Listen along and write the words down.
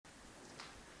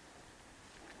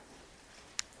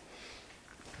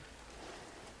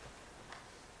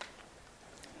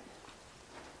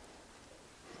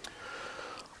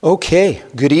Okay,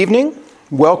 good evening.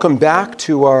 Welcome back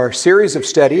to our series of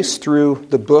studies through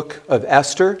the book of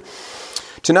Esther.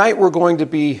 Tonight we're going to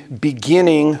be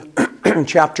beginning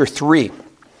chapter 3.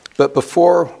 But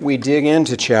before we dig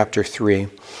into chapter 3,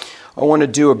 I want to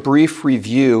do a brief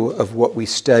review of what we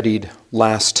studied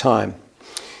last time.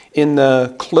 In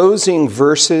the closing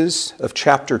verses of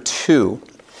chapter 2,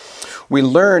 we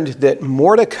learned that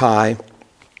Mordecai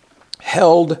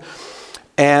held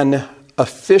an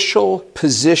official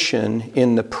position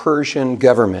in the Persian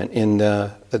government, in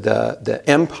the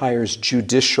empire's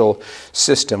judicial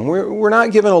system. We're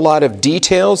not given a lot of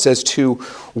details as to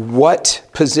what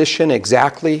position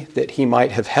exactly that he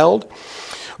might have held,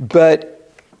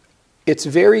 but it's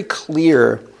very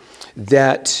clear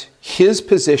that his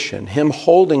position, him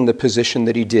holding the position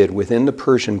that he did within the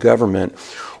Persian government,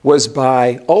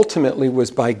 ultimately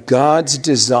was by God's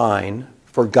design,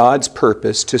 for God's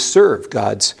purpose, to serve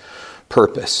God's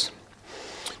purpose.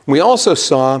 We also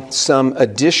saw some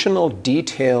additional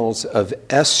details of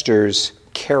Esther's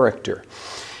character.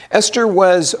 Esther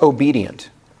was obedient,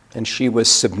 and she was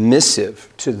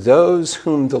submissive to those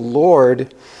whom the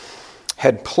Lord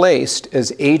had placed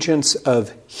as agents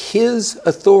of his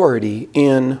authority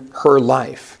in her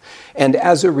life. And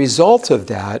as a result of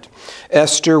that,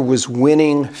 Esther was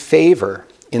winning favor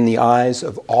in the eyes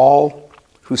of all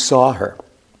who saw her.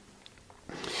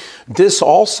 This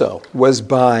also was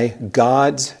by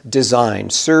God's design,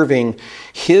 serving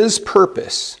his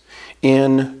purpose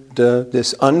in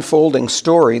this unfolding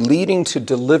story, leading to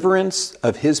deliverance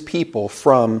of his people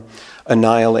from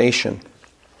annihilation.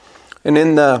 And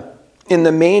in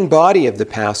the main body of the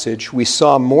passage, we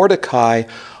saw Mordecai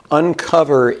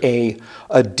uncover a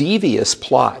devious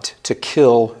plot to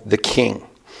kill the king.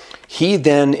 He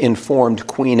then informed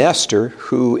Queen Esther,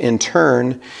 who in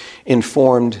turn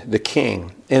informed the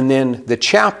king. And then the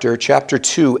chapter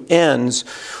 2, ends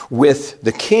with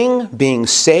the king being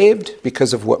saved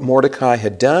because of what Mordecai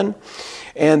had done,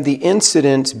 and the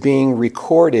incident being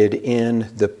recorded in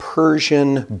the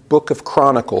Persian Book of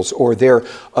Chronicles, or their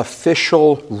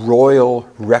official royal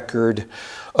record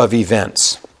of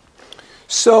events.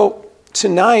 So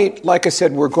tonight, like I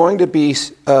said, we're going to be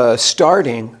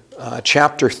starting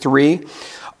chapter 3.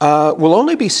 We'll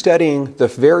only be studying the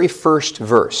very first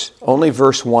verse, only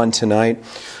verse 1 tonight.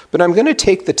 But I'm going to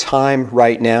take the time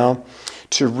right now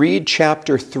to read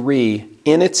chapter 3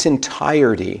 in its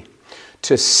entirety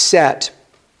to set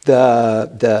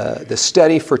the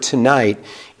study for tonight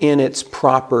in its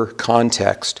proper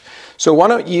context. So why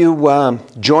don't you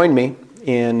join me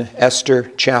in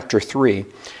Esther chapter 3,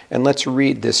 and let's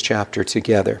read this chapter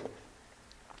together.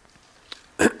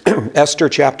 Esther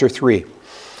chapter 3.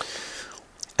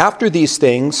 After these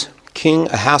things, King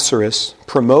Ahasuerus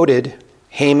promoted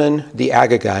Haman the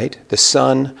Agagite, the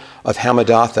son of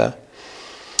Hammedatha,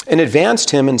 and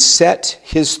advanced him and set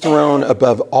his throne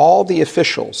above all the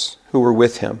officials who were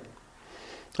with him.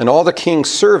 And all the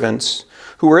king's servants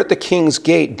who were at the king's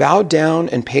gate bowed down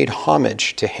and paid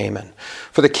homage to Haman,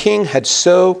 for the king had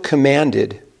so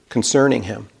commanded concerning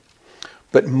him.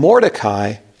 But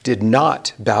Mordecai did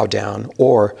not bow down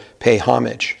or pay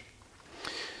homage.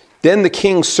 Then the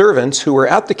king's servants who were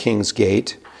at the king's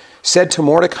gate said to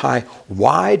Mordecai,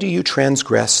 "Why do you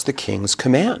transgress the king's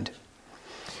command?"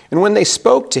 And when they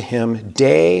spoke to him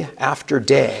day after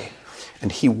day,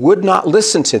 and he would not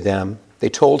listen to them, they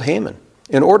told Haman,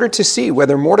 in order to see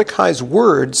whether Mordecai's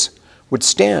words would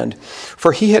stand,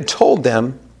 for he had told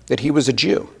them that he was a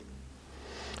Jew.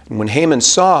 And when Haman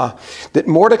saw that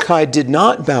Mordecai did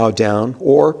not bow down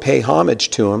or pay homage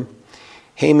to him,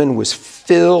 Haman was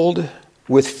filled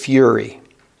with fury,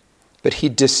 but he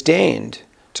disdained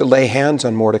to lay hands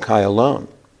on Mordecai alone.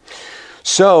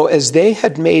 So, as they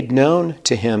had made known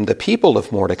to him the people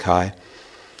of Mordecai,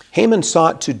 Haman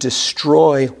sought to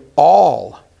destroy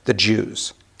all the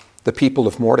Jews, the people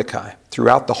of Mordecai,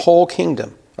 throughout the whole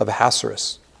kingdom of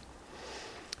Ahasuerus.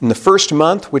 In the first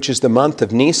month, which is the month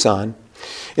of Nisan,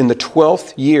 in the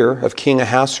 12th year of King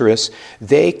Ahasuerus,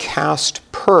 they cast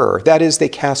they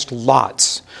cast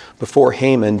lots before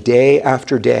Haman day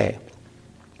after day.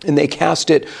 And they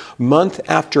cast it month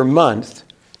after month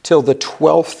till the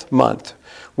 12th month,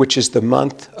 which is the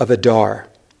month of Adar.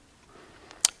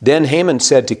 Then Haman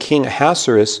said to King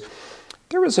Ahasuerus,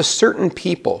 "There is a certain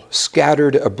people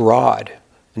scattered abroad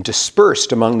and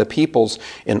dispersed among the peoples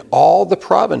in all the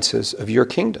provinces of your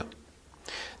kingdom.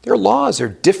 Their laws are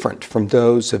different from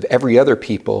those of every other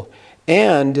people,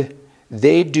 and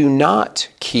they do not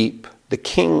keep the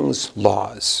king's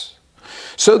laws,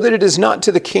 so that it is not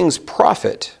to the king's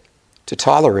profit to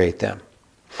tolerate them.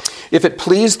 If it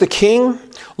please the king,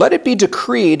 let it be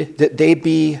decreed that they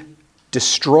be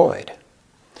destroyed.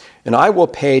 and I will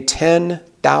pay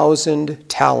 10,000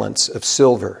 talents of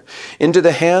silver into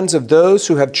the hands of those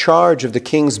who have charge of the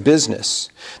king's business,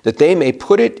 that they may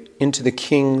put it into the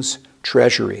king's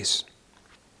treasuries."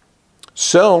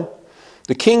 So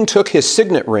the king took his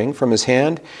signet ring from his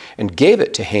hand and gave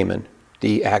it to Haman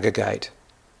the Agagite,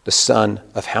 the son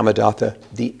of Hammedatha,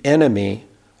 the enemy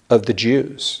of the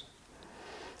Jews.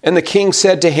 And the king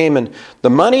said to Haman, "The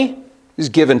money is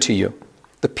given to you,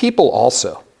 the people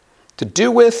also, to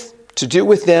do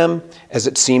with them as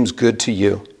it seems good to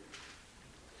you."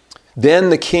 Then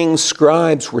the king's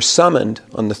scribes were summoned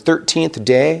on the 13th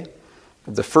day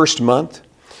of the first month,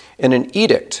 and an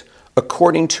edict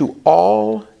according to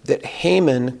all that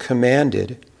Haman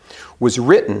commanded was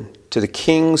written to the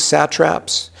king's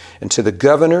satraps and to the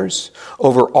governors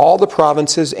over all the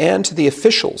provinces and to the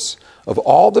officials of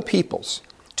all the peoples,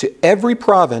 to every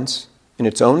province in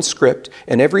its own script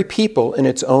and every people in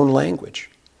its own language.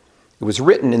 It was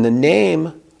written in the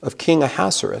name of King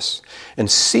Ahasuerus and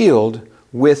sealed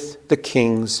with the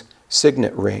king's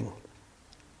signet ring.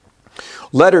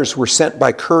 Letters were sent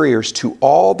by couriers to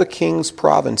all the king's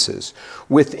provinces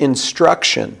with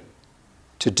instruction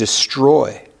to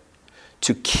destroy,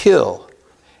 to kill,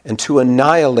 and to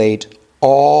annihilate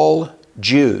all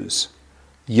Jews,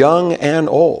 young and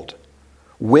old,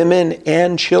 women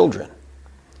and children,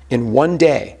 in one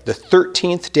day, the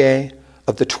 13th day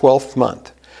of the 12th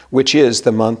month, which is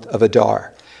the month of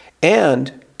Adar,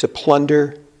 and to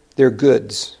plunder their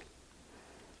goods.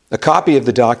 A copy of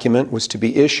the document was to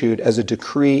be issued as a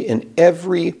decree in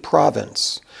every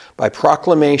province by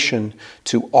proclamation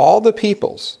to all the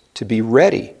peoples to be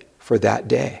ready for that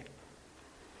day.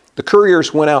 The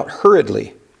couriers went out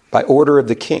hurriedly by order of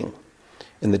the king,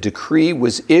 and the decree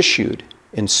was issued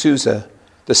in Susa,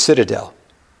 the citadel.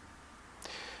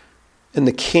 And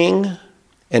the king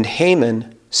and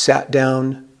Haman sat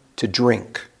down to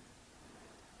drink,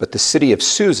 but the city of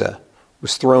Susa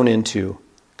was thrown into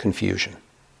confusion.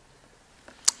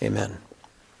 Amen.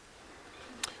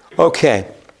 Okay,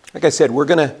 like I said, we're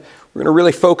gonna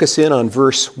really focus in on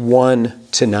verse 1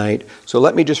 tonight. So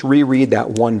let me just reread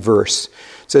that one verse.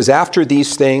 It says, "After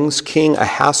these things, King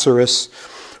Ahasuerus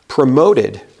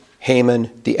promoted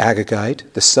Haman the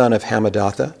Agagite, the son of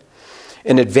Hammedatha,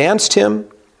 and advanced him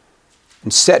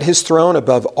and set his throne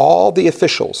above all the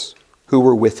officials who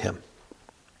were with him."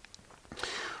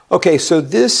 Okay, so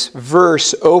this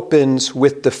verse opens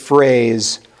with the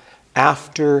phrase,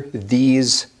 "after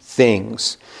these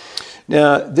things."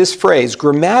 Now, this phrase,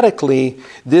 grammatically,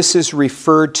 this is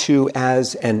referred to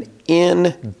as an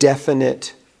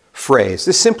indefinite phrase.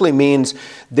 This simply means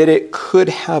that it could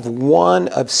have one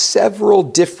of several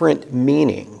different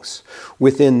meanings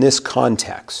within this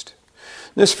context.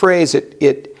 This phrase,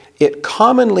 it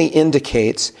commonly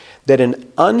indicates that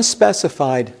an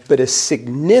unspecified but a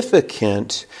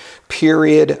significant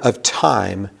period of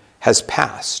time has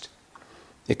passed.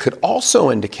 It could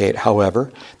also indicate,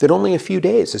 however, that only a few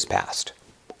days has passed,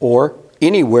 or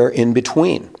anywhere in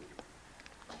between.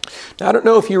 Now, I don't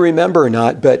know if you remember or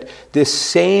not, but this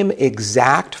same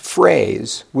exact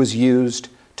phrase was used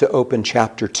to open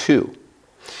chapter 2.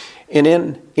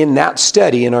 And in that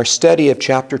study, in our study of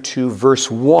chapter 2, verse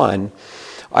 1,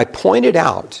 I pointed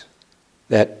out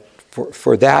that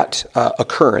for that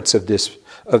occurrence of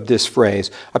this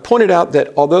phrase, I pointed out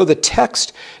that although the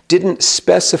text didn't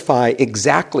specify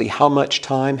exactly how much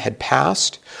time had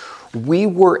passed, we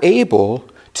were able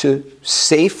to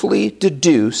safely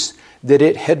deduce that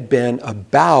it had been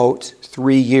about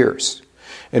 3 years.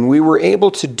 And we were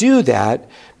able to do that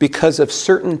because of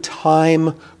certain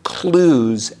time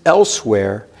clues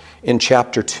elsewhere in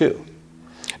chapter 2.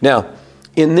 Now,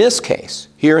 in this case,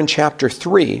 here in chapter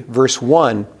 3, verse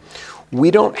 1,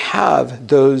 we don't have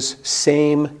those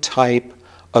same type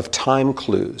of time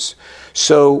clues.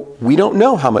 So we don't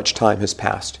know how much time has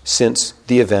passed since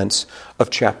the events of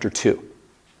chapter 2.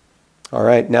 All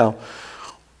right, now,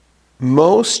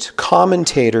 most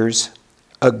commentators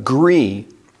agree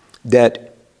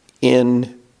that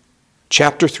in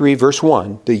chapter 3, verse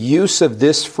 1, the use of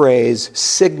this phrase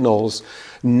signals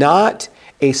not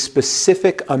a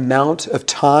specific amount of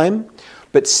time,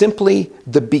 but simply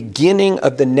the beginning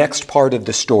of the next part of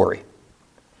the story.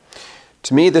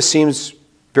 To me, this seems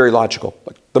very logical,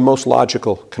 like the most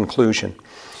logical conclusion.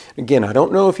 Again, I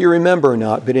don't know if you remember or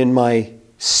not, but in my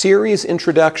series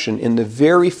introduction, in the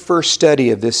very first study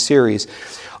of this series,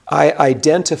 I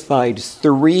identified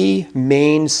 3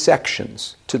 main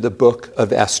sections to the book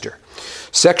of Esther.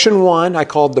 Section 1 I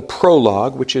called the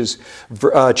prologue, which is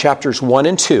chapters 1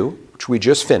 and 2, which we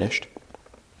just finished.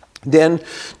 Then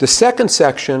the second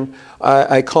section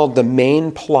I called the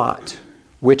main plot,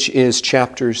 which is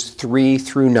chapters 3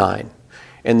 through 9.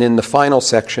 And then the final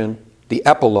section, the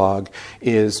epilogue,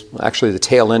 is actually the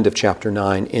tail end of chapter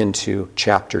 9 into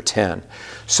chapter 10.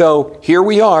 So here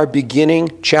we are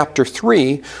beginning chapter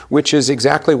 3, which is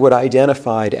exactly what I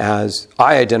identified as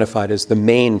the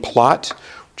main plot,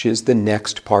 which is the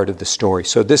next part of the story.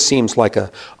 So this seems like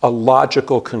a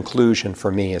logical conclusion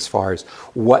for me as far as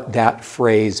what that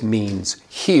phrase means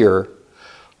here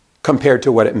compared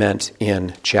to what it meant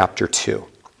in chapter 2.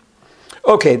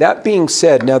 Okay, that being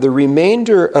said, now the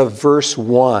remainder of verse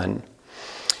 1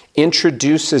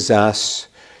 introduces us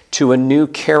to a new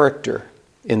character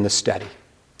in the study,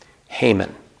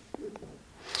 Haman.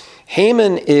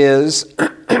 Haman is,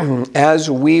 as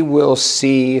we will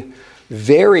see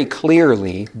very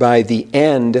clearly by the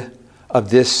end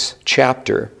of this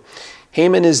chapter,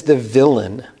 Haman is the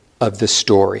villain of the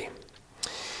story.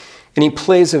 And he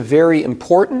plays a very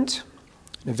important,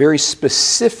 a very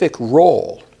specific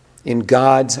role in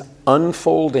God's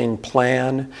unfolding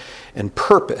plan and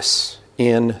purpose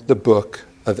in the book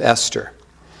of Esther.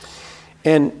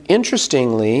 And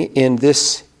interestingly, in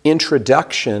this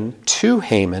introduction to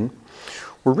Haman,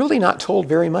 we're really not told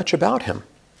very much about him.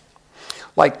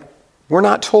 Like, we're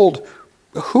not told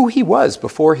who he was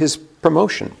before his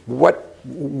promotion.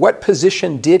 What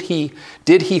position did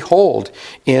he hold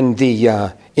in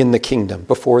the kingdom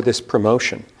before this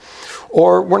promotion?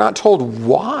 Or we're not told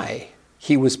why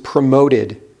he was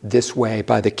promoted this way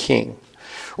by the king,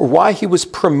 or why he was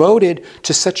promoted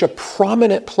to such a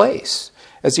prominent place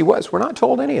as he was. We're not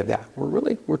told any of that.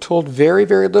 We're told very,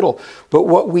 very little. But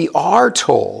what we are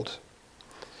told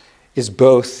is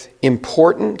both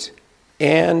important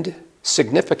and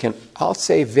significant. I'll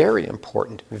say very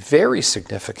important, very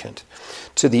significant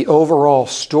to the overall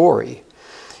story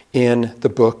in the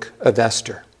book of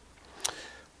Esther.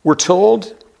 We're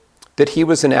told that he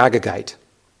was an Agagite.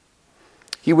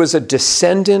 He was a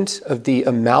descendant of the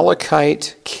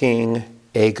Amalekite king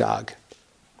Agag.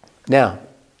 Now,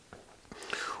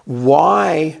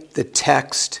 why the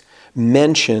text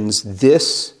mentions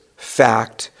this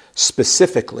fact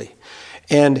specifically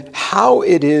and how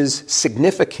it is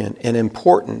significant and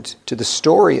important to the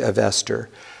story of Esther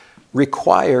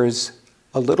requires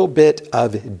a little bit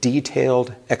of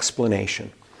detailed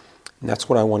explanation. And that's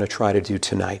what I want to try to do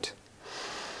tonight.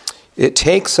 It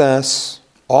takes us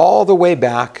all the way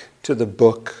back to the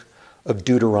book of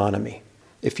Deuteronomy.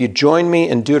 If you join me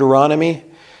in Deuteronomy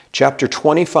chapter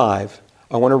 25,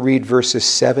 I want to read verses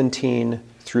 17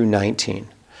 through 19.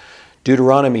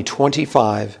 Deuteronomy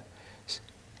 25,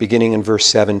 beginning in verse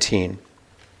 17.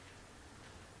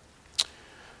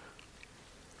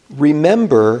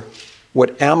 Remember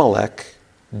what Amalek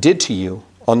did to you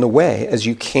on the way as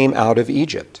you came out of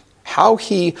Egypt, how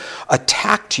he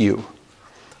attacked you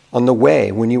on the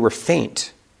way when you were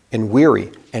faint and weary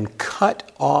and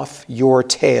cut off your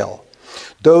tail,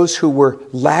 those who were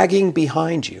lagging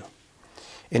behind you,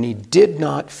 and he did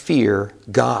not fear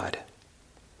God.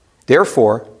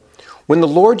 Therefore, when the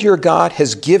Lord your God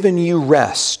has given you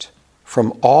rest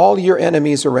from all your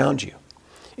enemies around you,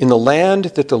 in the land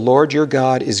that the Lord your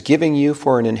God is giving you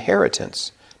for an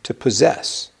inheritance to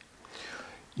possess,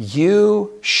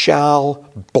 you shall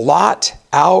blot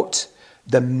out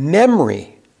the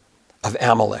memory of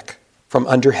Amalek from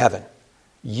under heaven.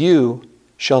 You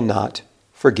shall not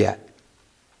forget.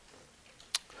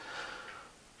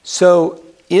 So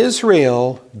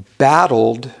Israel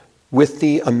battled with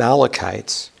the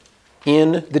Amalekites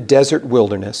in the desert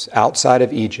wilderness outside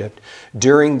of Egypt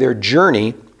during their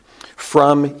journey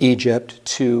from Egypt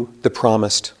to the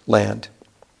promised land.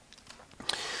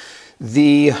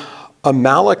 The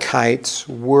Amalekites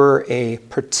were a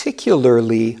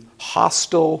particularly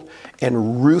hostile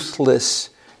and ruthless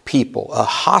people, a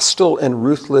hostile and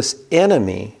ruthless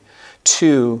enemy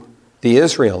to the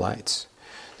Israelites.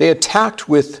 They attacked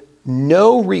with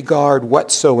no regard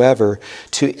whatsoever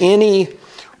to any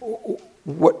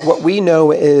what we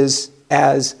know is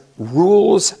as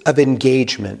rules of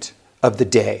engagement of the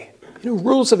day. You know,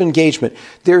 rules of engagement.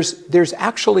 There's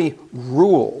actually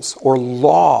rules or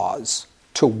laws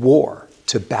to war,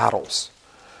 to battles.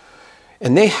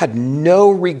 And they had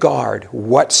no regard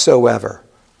whatsoever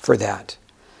for that.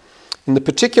 In the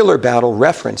particular battle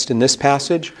referenced in this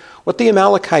passage, what the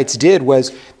Amalekites did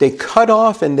was they cut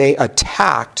off and they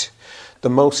attacked the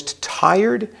most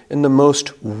tired and the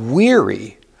most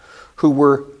weary who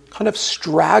were kind of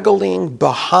straggling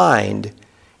behind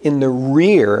in the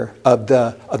rear of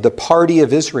the party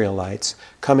of Israelites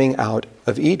coming out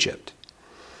of Egypt.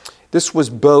 This was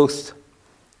both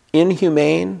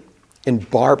inhumane and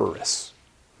barbarous.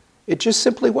 It just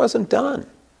simply wasn't done.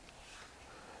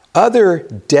 Other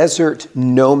desert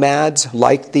nomads,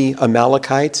 like the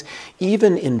Amalekites,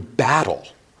 even in battle,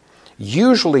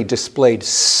 usually displayed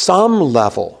some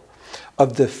level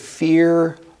of the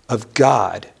fear of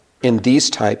God in these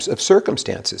types of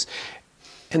circumstances.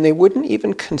 And they wouldn't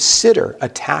even consider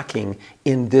attacking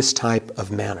in this type of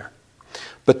manner.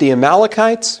 But the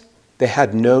Amalekites, they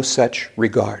had no such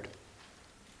regard.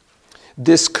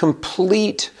 This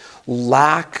complete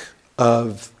lack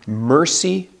of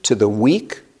mercy to the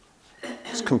weak,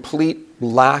 this complete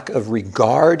lack of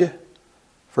regard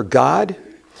for God,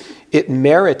 it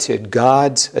merited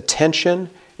God's attention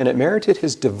and it merited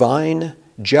his divine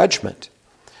judgment.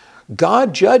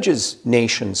 God judges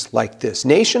nations like this,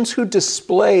 nations who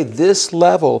display this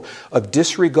level of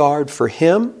disregard for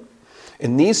him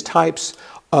and these types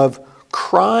of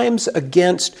crimes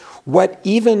against what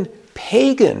even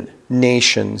pagan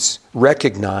nations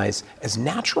recognize as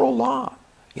natural law.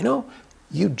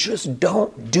 You just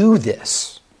don't do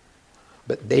this.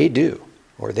 But they do,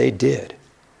 or they did.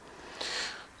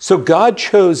 So God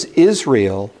chose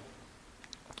Israel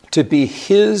to be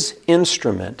his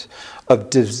instrument of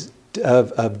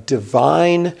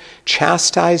divine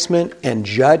chastisement and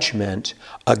judgment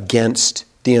against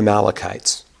the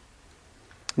Amalekites.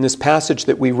 In this passage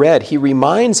that we read, he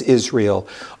reminds Israel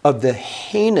of the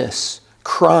heinous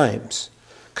crimes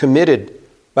committed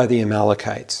by the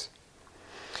Amalekites.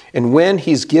 And when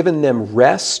he's given them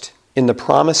rest in the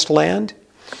promised land,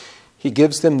 he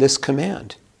gives them this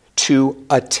command to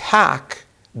attack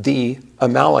the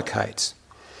Amalekites.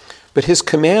 But his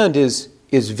command is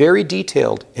very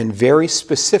detailed and very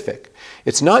specific.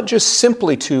 It's not just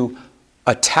simply to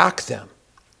attack them,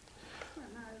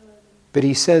 but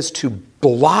he says to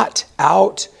blot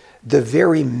out the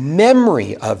very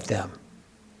memory of them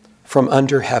from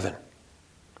under heaven.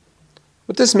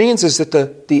 What this means is that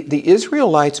the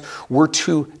Israelites were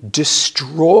to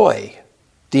destroy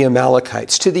the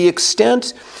Amalekites to the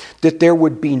extent that there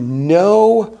would be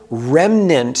no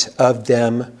remnant of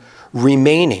them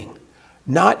remaining,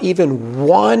 not even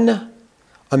one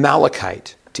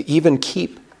Amalekite to even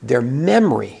keep their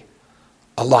memory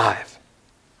alive.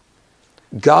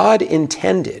 God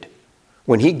intended,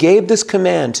 when he gave this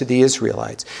command to the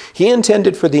Israelites, he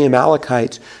intended for the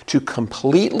Amalekites to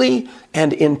completely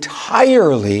and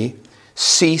entirely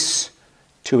cease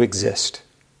to exist.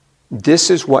 This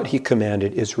is what he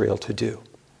commanded Israel to do.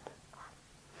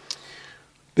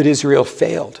 But Israel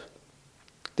failed.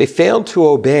 They failed to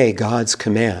obey God's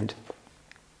command.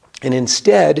 And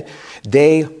instead,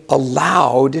 they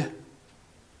allowed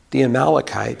the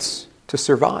Amalekites to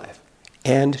survive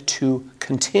and to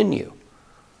continue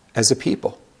as a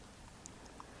people.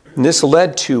 And this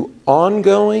led to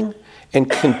ongoing and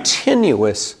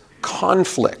continuous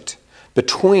conflict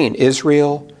between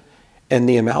Israel and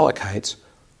the Amalekites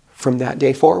from that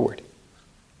day forward.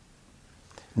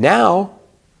 Now,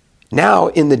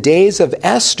 in the days of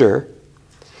Esther,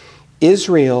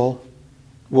 Israel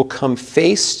will come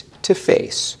face to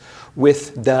face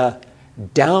with the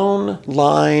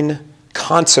downline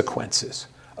consequences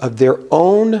of their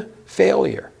own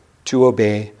failure to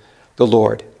obey the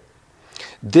Lord.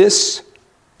 This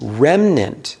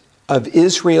remnant of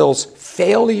Israel's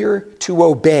failure to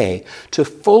obey, to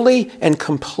fully and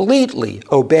completely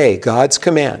obey God's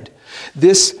command,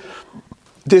 this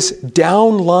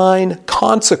downline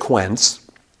consequence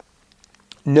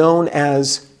known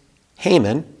as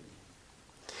Haman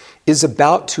is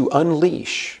about to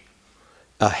unleash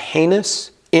a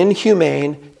heinous,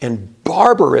 inhumane, and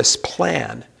barbarous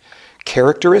plan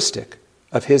characteristic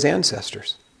of his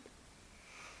ancestors.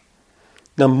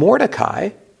 Now Mordecai,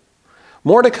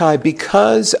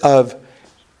 because of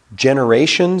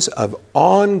generations of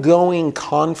ongoing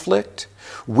conflict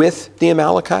with the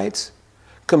Amalekites,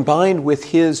 combined with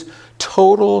his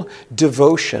total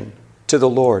devotion to the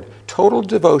Lord, total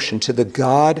devotion to the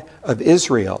God of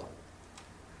Israel,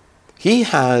 he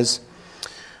has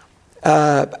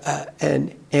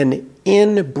an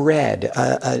inbred,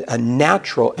 a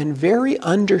natural and very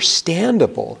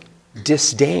understandable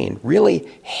disdain, really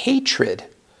hatred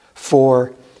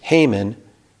for Haman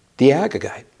the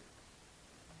Agagite.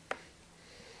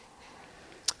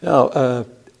 Now,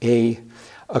 a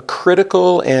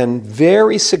critical and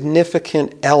very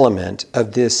significant element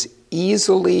of this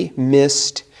easily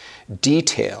missed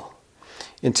detail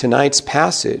in tonight's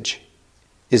passage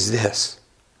is this.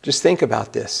 Just think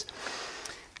about this.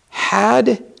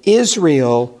 Had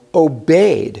Israel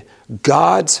obeyed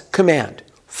God's command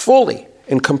fully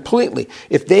and completely,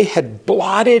 if they had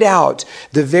blotted out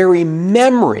the very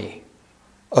memory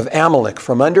of Amalek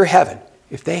from under heaven,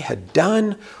 if they had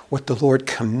done what the Lord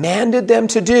commanded them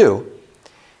to do,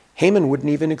 Haman wouldn't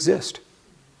even exist.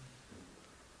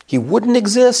 He wouldn't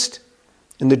exist.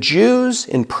 And the Jews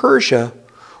in Persia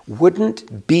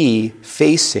wouldn't be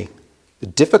facing the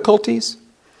difficulties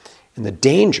and the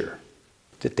danger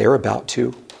that they're about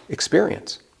to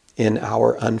experience in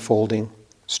our unfolding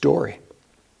story.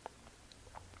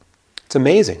 It's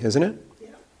amazing, isn't it? Yeah.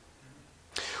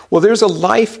 Well, there's a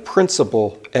life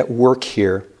principle at work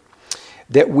here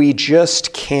that we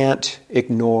just can't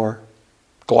ignore,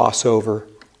 gloss over,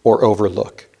 or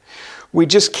overlook. We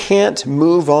just can't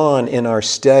move on in our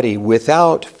study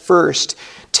without first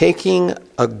taking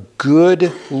a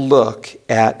good look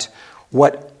at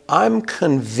what I'm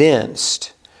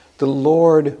convinced the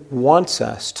Lord wants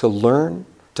us to learn,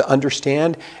 to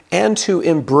understand, and to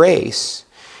embrace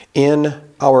in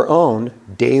our own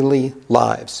daily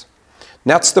lives.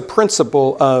 And that's the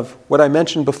principle of what I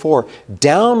mentioned before,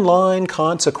 downline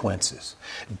consequences.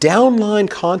 Downline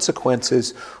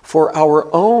consequences for our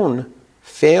own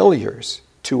failures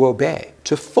to obey,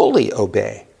 to fully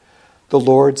obey the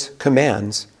Lord's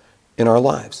commands in our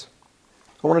lives.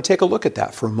 I want to take a look at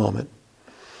that for a moment.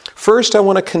 First, I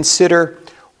want to consider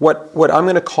what I'm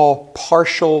going to call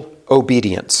partial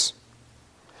obedience.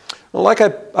 Well, like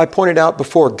I pointed out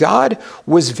before, God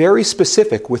was very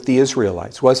specific with the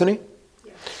Israelites, wasn't he?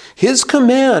 Yeah. His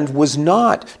command was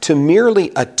not to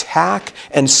merely attack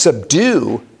and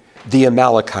subdue the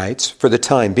Amalekites for the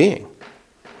time being.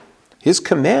 His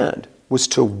command was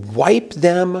to wipe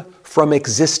them from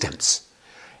existence.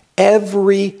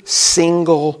 Every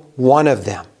single one of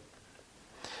them.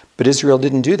 But Israel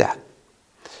didn't do that.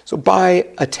 So by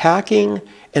attacking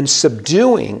and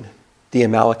subduing the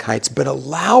Amalekites, but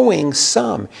allowing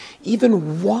some,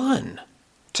 even one,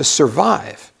 to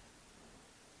survive,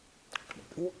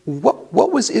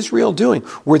 what was Israel doing?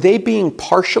 Were they being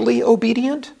partially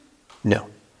obedient? No.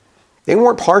 They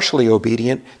weren't partially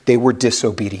obedient, they were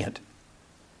disobedient.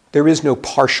 There is no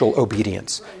partial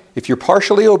obedience. If you're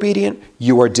partially obedient,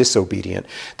 you are disobedient.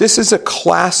 This is a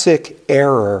classic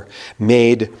error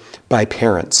made by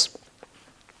parents.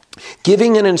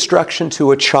 Giving an instruction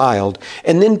to a child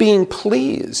and then being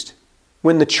pleased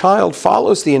when the child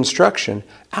follows the instruction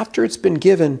after it's been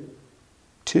given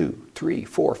 2, 3,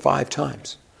 4, 5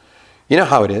 times. You know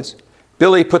how it is.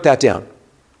 Billy, put that down.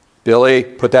 Billy,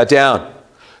 put that down.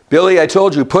 Billy, I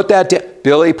told you, put that down.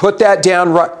 Billy, put that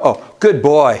down right. Oh, good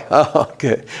boy. Oh,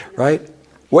 good. Right?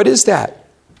 What is that?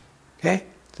 Okay?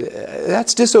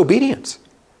 That's disobedience.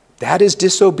 That is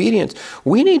disobedience.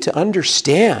 We need to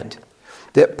understand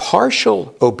that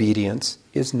partial obedience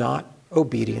is not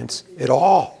obedience at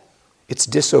all. It's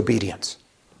disobedience.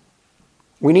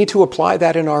 We need to apply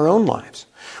that in our own lives.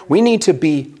 We need to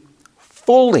be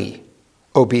fully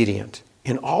obedient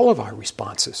in all of our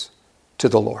responses to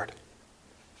the Lord.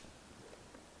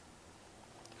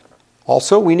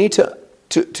 Also, we need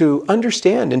to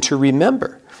understand and to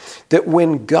remember that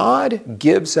when God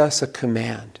gives us a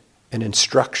command, an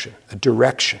instruction, a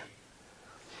direction,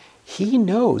 He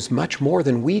knows much more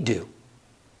than we do.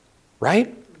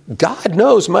 Right? God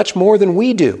knows much more than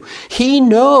we do. He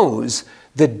knows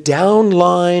the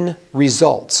downline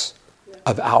results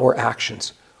of our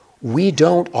actions. We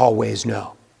don't always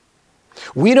know.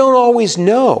 We don't always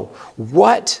know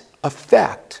what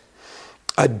effect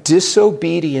a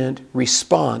disobedient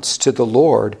response to the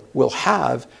Lord will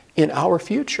have in our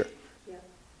future. Yeah.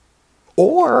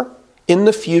 Or in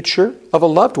the future of a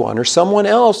loved one or someone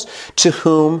else to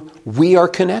whom we are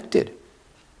connected.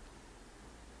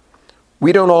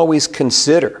 We don't always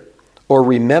consider or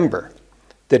remember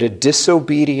that a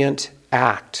disobedient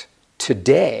act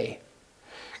today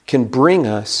can bring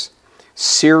us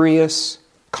serious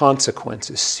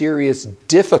consequences, serious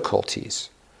difficulties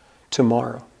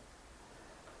tomorrow.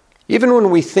 Even when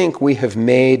we think we have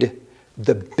made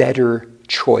the better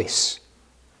choice.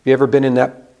 Have you ever been in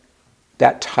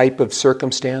that type of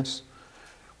circumstance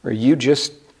where you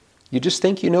just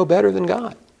think you know better than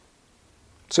God?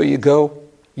 So you go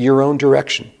your own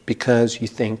direction because you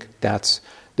think that's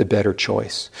the better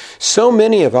choice. So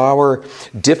many of our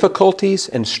difficulties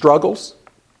and struggles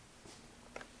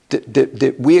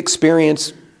that we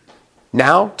experience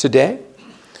now, today,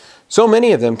 so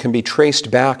many of them can be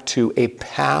traced back to a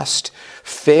past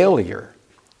failure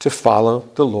to follow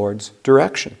the Lord's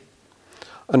direction.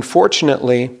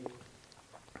 Unfortunately,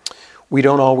 we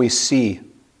don't always see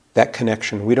that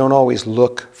connection. We don't always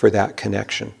look for that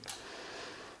connection.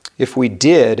 If we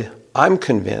did, I'm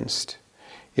convinced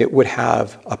it would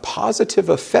have a positive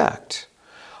effect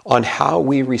on how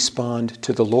we respond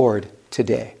to the Lord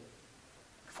today,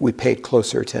 if we paid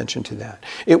closer attention to that.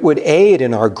 It would aid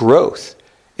in our growth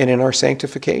and in our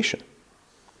sanctification.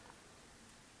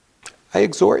 I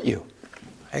exhort you,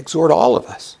 I exhort all of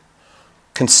us,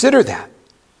 consider that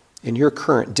in your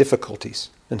current difficulties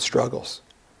and struggles.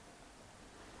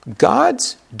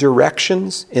 God's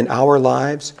directions in our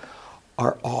lives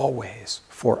are always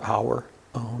for our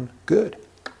own good.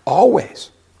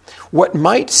 Always. What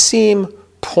might seem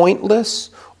pointless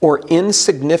or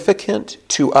insignificant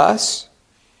to us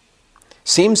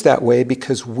seems that way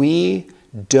because we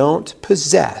don't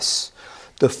possess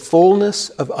the fullness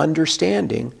of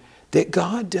understanding that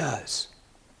God does.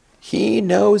 He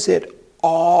knows it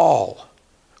all.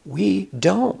 We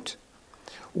don't.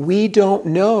 We don't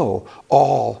know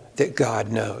all that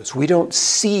God knows. We don't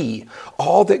see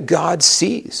all that God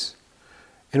sees.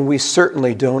 And we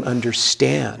certainly don't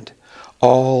understand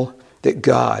all that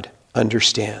God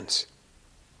understands.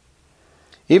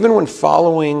 Even when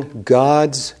following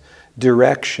God's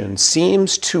direction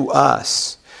seems to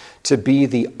us to be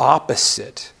the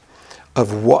opposite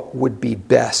of what would be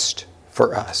best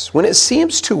for us, when it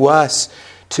seems to us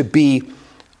to be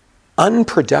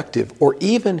unproductive or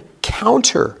even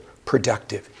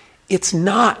counterproductive, it's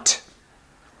not.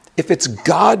 If it's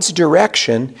God's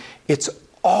direction, it's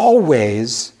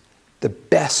always the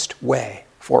best way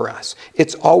for us.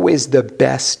 It's always the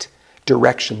best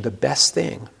direction, the best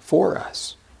thing for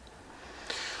us.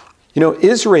 You know,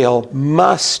 Israel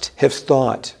must have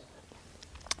thought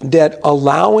that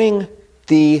allowing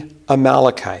the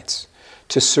Amalekites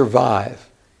to survive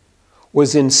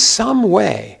was in some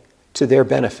way to their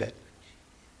benefit.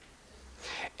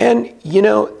 And, you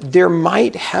know, there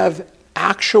might have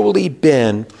actually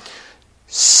been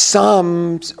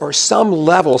some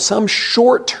level, some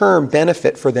short-term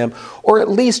benefit for them, or at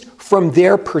least from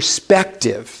their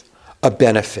perspective, a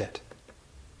benefit.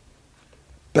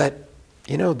 But,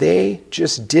 you know, they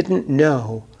just didn't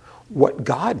know what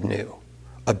God knew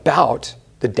about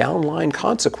the downline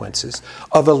consequences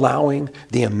of allowing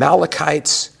the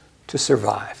Amalekites to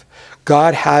survive.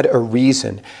 God had a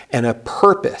reason and a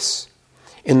purpose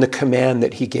in the command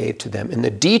that he gave to them, in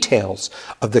the details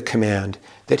of the command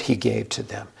that he gave to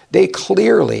them. They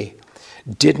clearly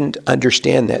didn't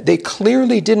understand that. They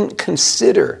clearly didn't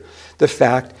consider the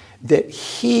fact that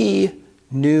he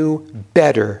knew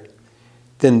better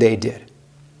than they did.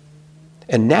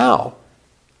 And now,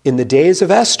 in the days of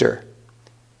Esther,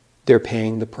 they're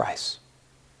paying the price.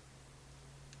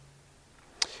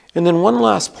 And then one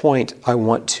last point I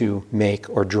want to make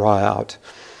or draw out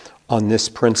on this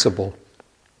principle.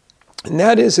 And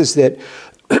that is that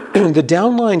the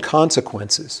downline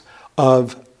consequences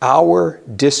of our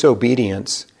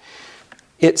disobedience,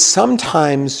 it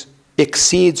sometimes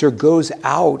exceeds or goes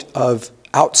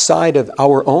outside of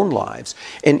our own lives,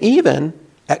 and even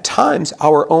at times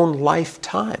our own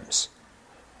lifetimes.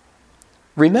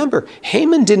 Remember,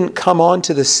 Haman didn't come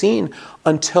onto the scene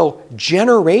until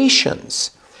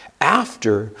generations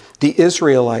after the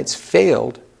Israelites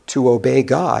failed to obey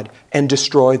God and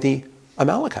destroy the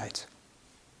Amalekites.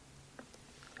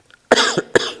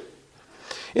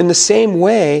 In the same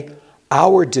way,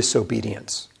 our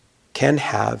disobedience can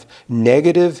have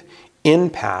negative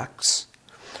impacts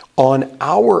on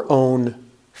our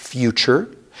own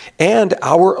future and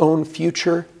our own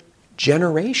future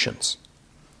generations.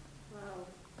 Wow.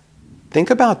 Think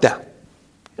about that.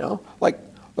 You know, like,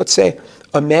 let's say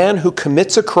a man who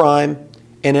commits a crime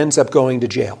and ends up going to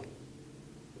jail.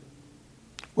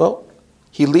 Well,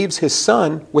 he leaves his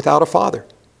son without a father.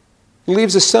 He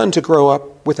leaves his son to grow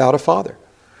up without a father.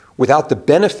 Without the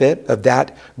benefit of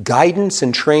that guidance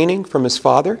and training from his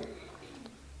father,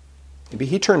 maybe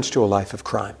he turns to a life of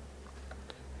crime.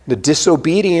 The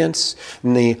disobedience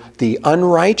and the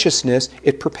unrighteousness,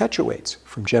 it perpetuates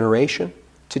from generation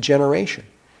to generation.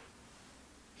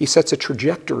 He sets a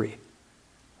trajectory.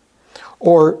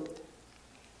 Or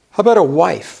how about a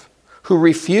wife who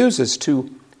refuses to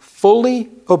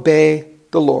fully obey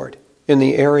the Lord in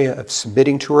the area of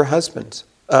submitting to her husband's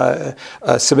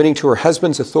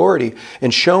authority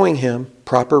and showing him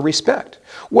proper respect?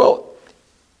 Well,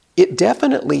 it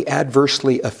definitely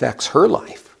adversely affects her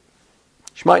life.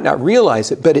 She might not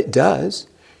realize it, but it does.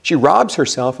 She robs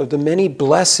herself of the many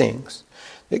blessings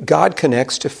that God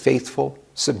connects to faithful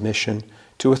submission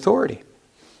to authority.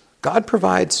 God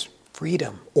provides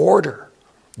freedom, order,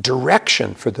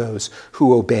 direction for those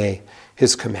who obey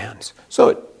his commands. So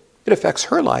it affects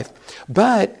her life,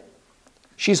 but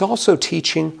she's also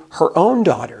teaching her own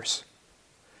daughters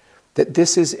that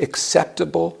this is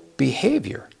acceptable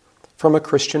behavior from a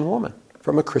Christian woman,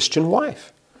 from a Christian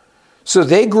wife. So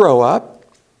they grow up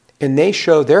and they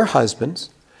show their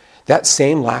husbands that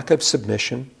same lack of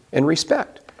submission and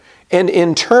respect. And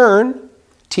in turn,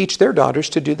 teach their daughters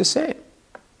to do the same.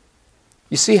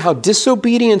 You see how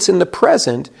disobedience in the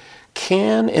present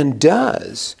can and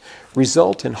does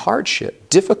result in hardship,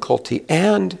 difficulty,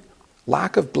 and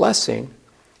lack of blessing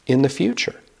in the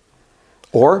future.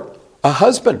 Or a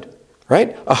husband,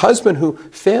 right? A husband who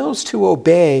fails to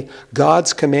obey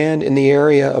God's command in the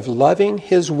area of loving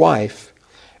his wife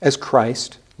as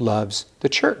Christ loves the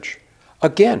church.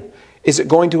 Again, is it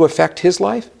going to affect his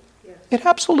life? Yes. It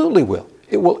absolutely will.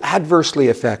 It will adversely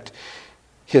affect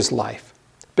his life.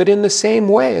 But in the same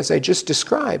way, as I just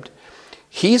described,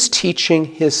 he's teaching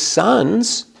his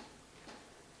sons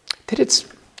that it's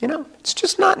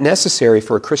just not necessary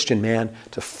for a Christian man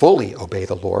to fully obey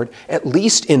the Lord, at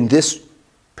least in this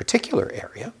particular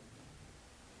area.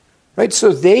 Right?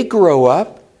 So they grow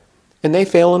up and they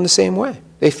fail in the same way.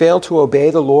 They fail to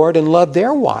obey the Lord and love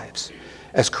their wives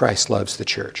as Christ loves the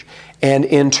church. And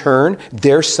in turn,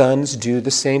 their sons do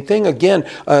the same thing. Again,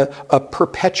 a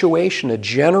perpetuation, a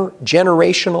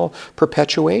generational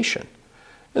perpetuation.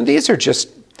 And these are just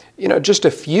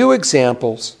a few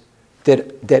examples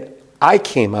that I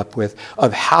came up with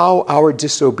of how our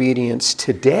disobedience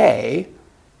today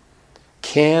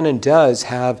can and does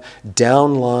have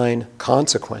downline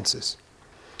consequences.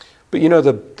 But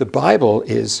the Bible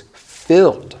is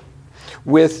filled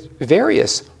with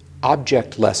various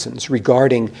object lessons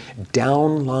regarding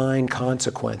downline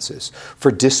consequences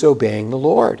for disobeying the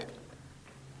Lord.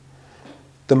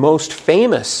 The most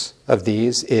famous of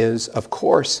these is, of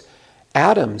course,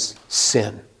 Adam's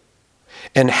sin,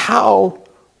 and how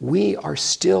we are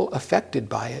still affected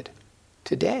by it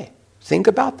today. Think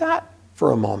about that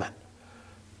for a moment.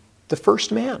 The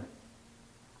first man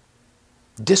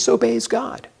disobeys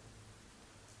God.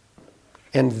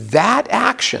 And that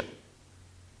action,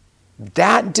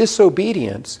 that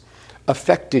disobedience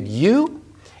affected you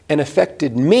and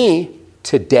affected me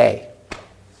today.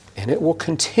 And it will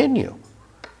continue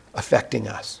affecting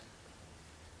us.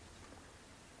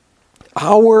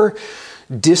 Our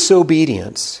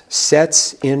disobedience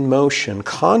sets in motion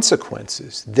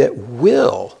consequences that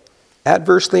will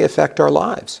adversely affect our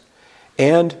lives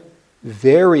and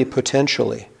very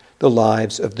potentially the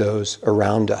lives of those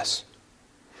around us.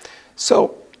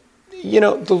 So,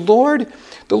 the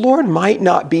Lord might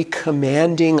not be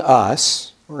commanding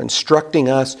us or instructing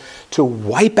us to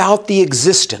wipe out the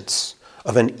existence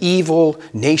of an evil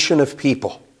nation of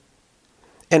people.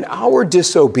 And our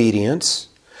disobedience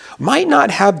might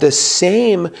not have the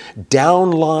same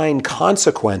downline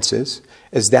consequences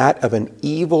as that of an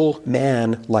evil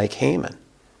man like Haman.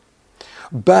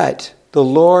 But the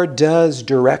Lord does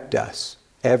direct us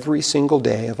every single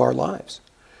day of our lives.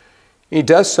 He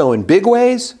does so in big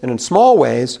ways and in small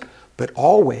ways, but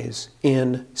always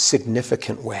in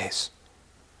significant ways.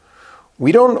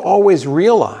 We don't always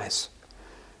realize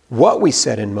what we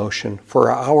set in motion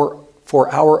for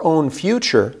our own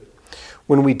future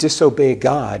when we disobey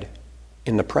God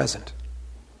in the present.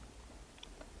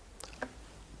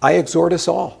 I exhort us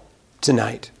all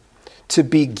tonight to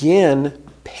begin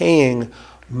paying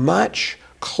much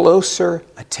closer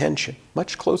attention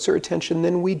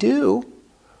than we do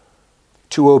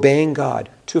to obeying God,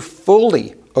 to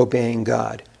fully obeying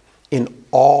God in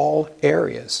all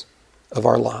areas of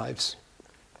our lives.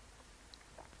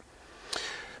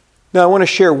 Now, I want to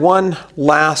share one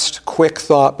last quick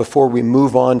thought before we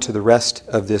move on to the rest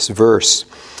of this verse.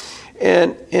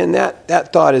 And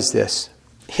that thought is this.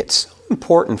 It's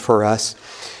important for us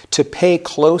to pay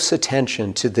close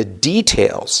attention to the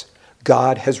details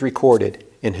God has recorded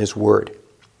in His Word.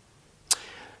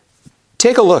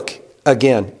 Take a look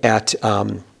again at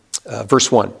verse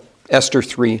 1, Esther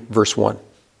 3, verse 1.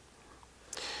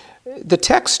 The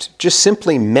text just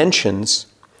simply mentions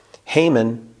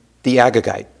Haman the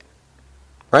Agagite,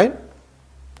 right?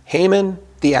 Haman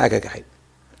the Agagite.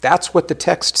 That's what the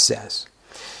text says.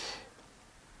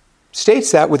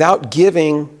 States that without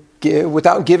giving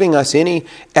us any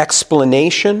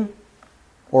explanation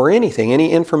or anything,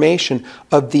 any information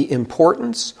of the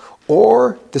importance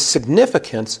or the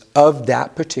significance of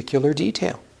that particular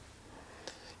detail.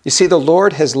 You see, the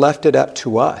Lord has left it up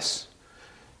to us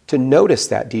to notice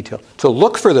that detail, to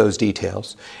look for those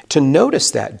details, to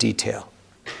notice that detail,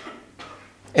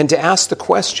 and to ask the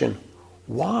question,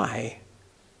 why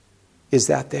is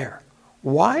that there?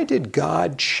 Why did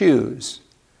God choose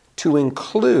to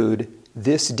include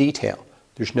this detail?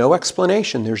 There's no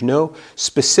explanation. There's no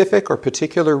specific or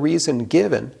particular reason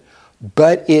given,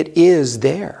 but it is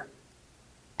there.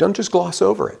 Don't just gloss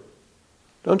over it.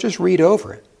 Don't just read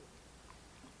over it.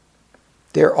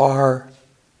 There are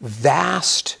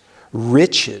vast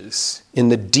riches in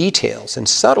the details and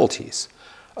subtleties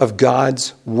of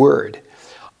God's Word.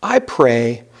 I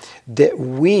pray that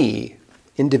we,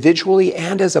 individually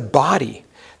and as a body,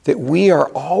 that we are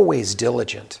always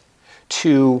diligent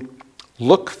to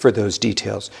look for those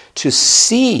details, to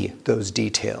see those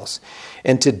details,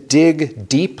 and to dig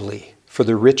deeply for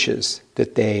the riches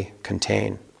that they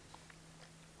contain.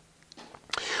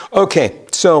 Okay,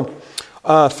 so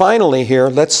finally here,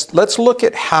 let's look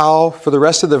at how, for the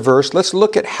rest of the verse, let's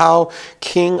look at how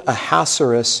King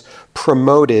Ahasuerus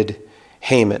promoted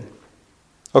Haman.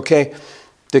 Okay,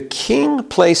 the king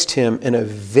placed him in a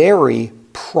very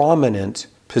prominent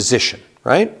position,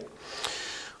 right?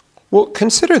 Well,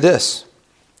 consider this.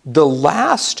 The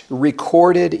last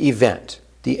recorded event,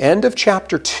 the end of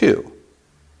chapter 2,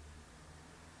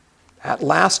 that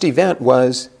last event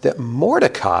was that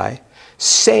Mordecai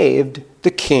saved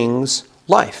the king's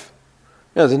life.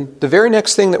 Now, the very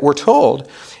next thing that we're told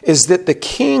is that the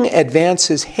king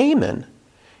advances Haman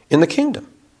in the kingdom.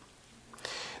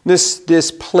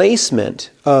 This placement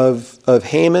of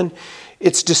Haman,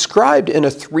 it's described in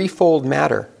a threefold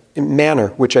manner,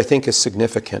 which I think is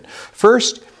significant.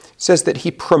 First, it says that he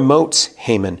promotes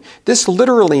Haman. This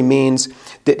literally means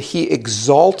that he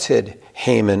exalted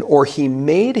Haman, or he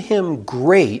made him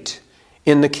great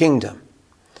in the kingdom.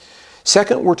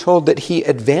 Second, we're told that he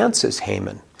advances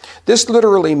Haman. This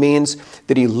literally means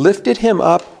that he lifted him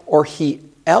up, or he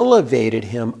elevated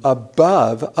him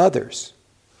above others.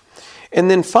 And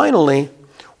then finally,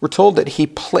 we're told that he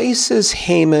places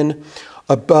Haman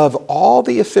above all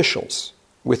the officials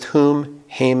with whom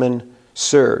Haman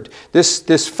served.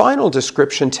 This final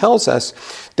description tells us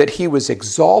that he was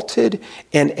exalted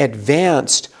and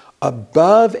advanced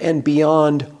above and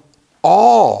beyond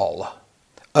all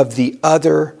of the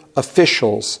other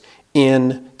officials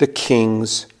in the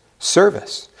king's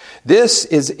service.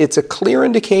 It's a clear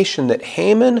indication that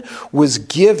Haman was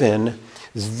given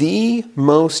the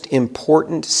most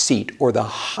important seat, or the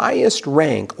highest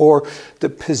rank, or the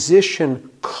position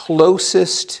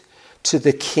closest to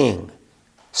the king,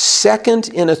 second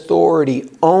in authority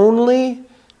only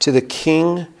to the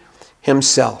king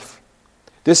himself.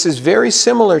 This is very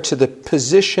similar to the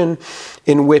position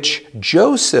in which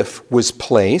Joseph was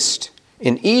placed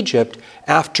in Egypt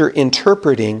after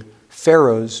interpreting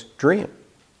Pharaoh's dream.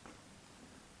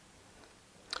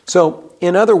 So,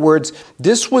 in other words,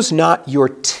 this was not your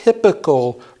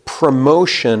typical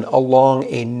promotion along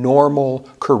a normal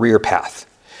career path.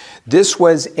 This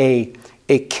was a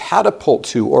catapult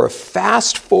to, or a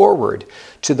fast forward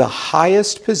to, the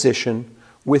highest position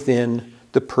within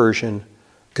the Persian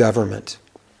government.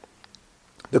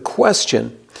 The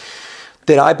question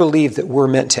that I believe that we're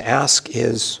meant to ask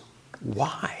is,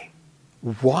 why?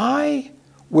 Why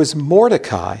was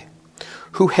Mordecai,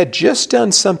 who had just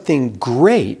done something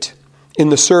great in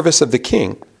the service of the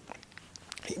king,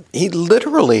 he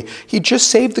just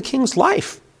saved the king's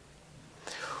life.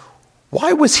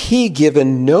 Why was he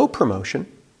given no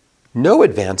promotion, no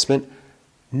advancement,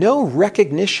 no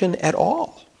recognition at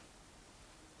all?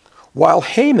 While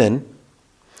Haman,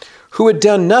 who had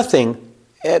done nothing,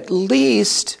 at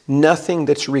least nothing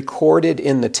that's recorded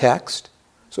in the text,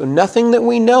 so nothing that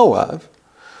we know of,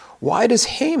 why does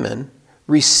Haman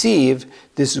receive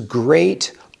this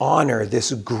great honor,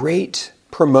 this great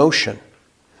promotion?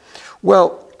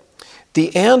 Well,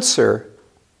 the answer,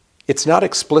 it's not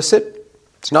explicit,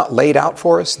 it's not laid out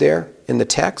for us there in the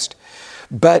text,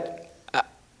 but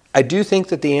I do think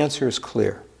that the answer is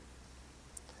clear.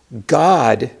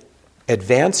 God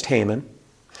advanced Haman,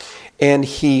 and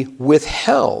he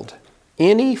withheld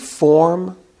any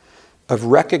form of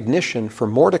recognition for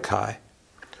Mordecai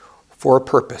for a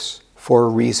purpose, for a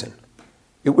reason.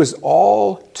 It was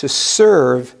all to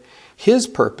serve his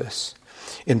purpose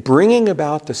in bringing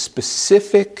about the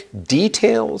specific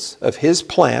details of his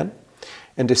plan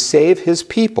and to save his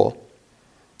people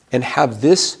and have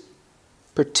this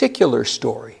particular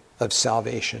story of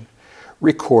salvation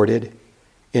recorded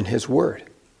in his word.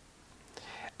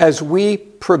 As we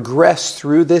progress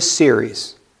through this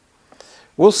series,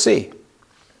 we'll see.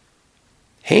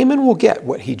 Haman will get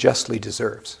what he justly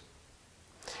deserves.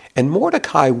 And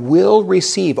Mordecai will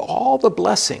receive all the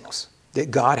blessings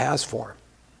that God has for him.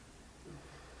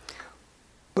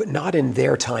 But not in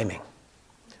their timing.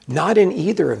 Not in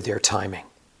either of their timing.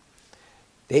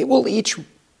 They will each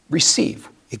receive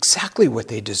exactly what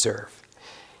they deserve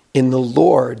in the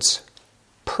Lord's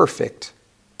perfect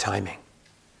timing.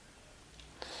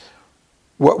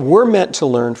 What we're meant to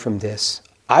learn from this,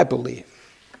 I believe,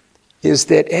 is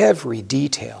that every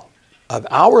detail of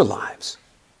our lives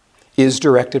is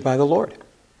directed by the Lord.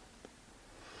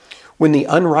 When the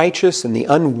unrighteous and the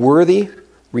unworthy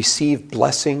receive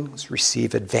blessings,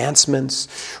 receive advancements,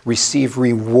 receive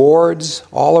rewards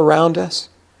all around us,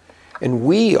 and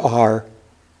we are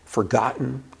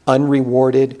forgotten,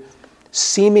 unrewarded,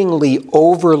 seemingly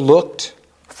overlooked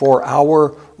for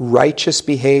our righteous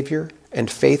behavior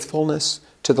and faithfulness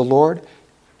to the Lord?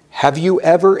 Have you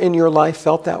ever in your life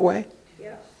felt that way?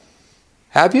 Yes.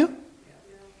 Have you?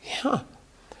 Yeah.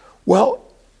 Well,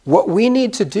 what we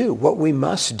need to do, what we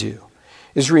must do,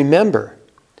 is remember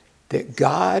that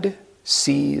God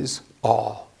sees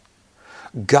all.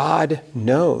 God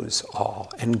knows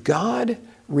all. And God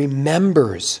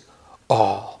remembers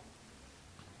all.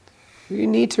 You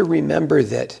need to remember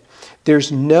that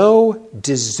there's no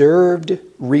deserved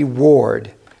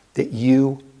reward that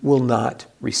you will not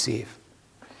receive.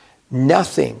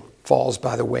 Nothing falls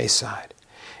by the wayside.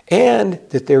 And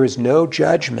that there is no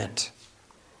judgment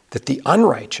that the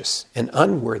unrighteous and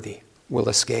unworthy will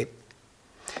escape.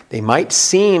 They might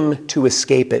seem to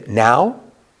escape it now,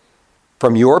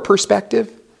 from your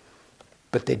perspective,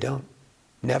 but they don't.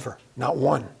 Never. Not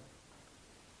one.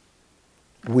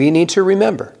 We need to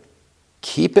remember,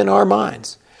 keep in our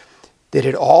minds, that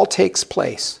it all takes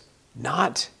place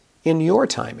not in your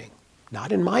timing,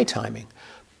 not in my timing,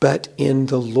 but in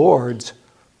the Lord's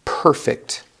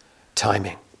perfect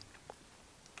timing.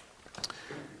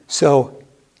 So,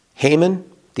 Haman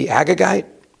the Agagite,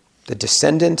 the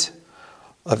descendant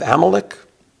of Amalek,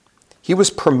 he was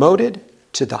promoted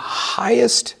to the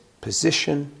highest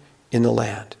position in the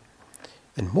land.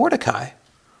 And Mordecai,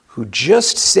 who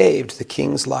just saved the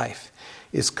king's life,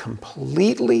 is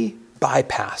completely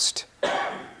bypassed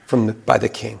by the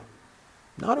king.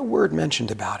 Not a word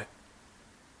mentioned about it.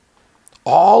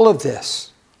 All of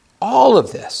this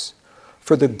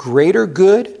for the greater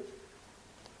good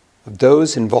of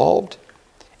those involved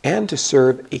and to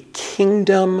serve a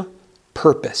kingdom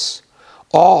purpose,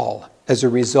 all as a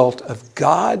result of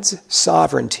God's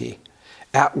sovereignty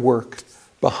at work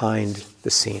behind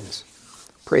the scenes.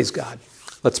 Praise God.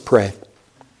 Let's pray.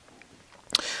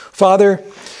 Father,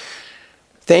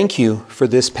 thank you for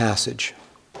this passage.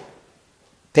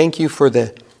 Thank you for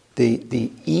the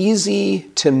easy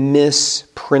to miss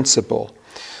principle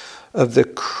of the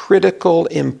critical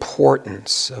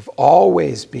importance of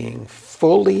always being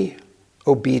fully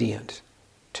obedient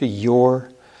to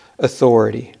your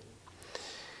authority.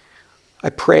 I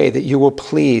pray that you will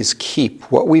please keep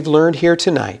what we've learned here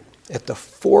tonight at the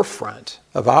forefront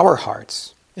of our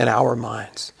hearts and our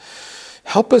minds.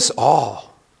 Help us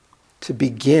all to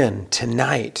begin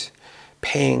tonight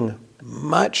paying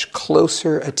much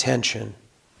closer attention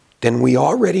than we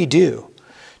already do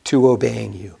to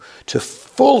obeying you, to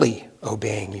fully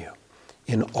obeying you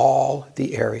in all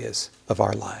the areas of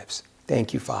our lives.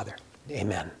 Thank you, Father.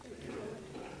 Amen.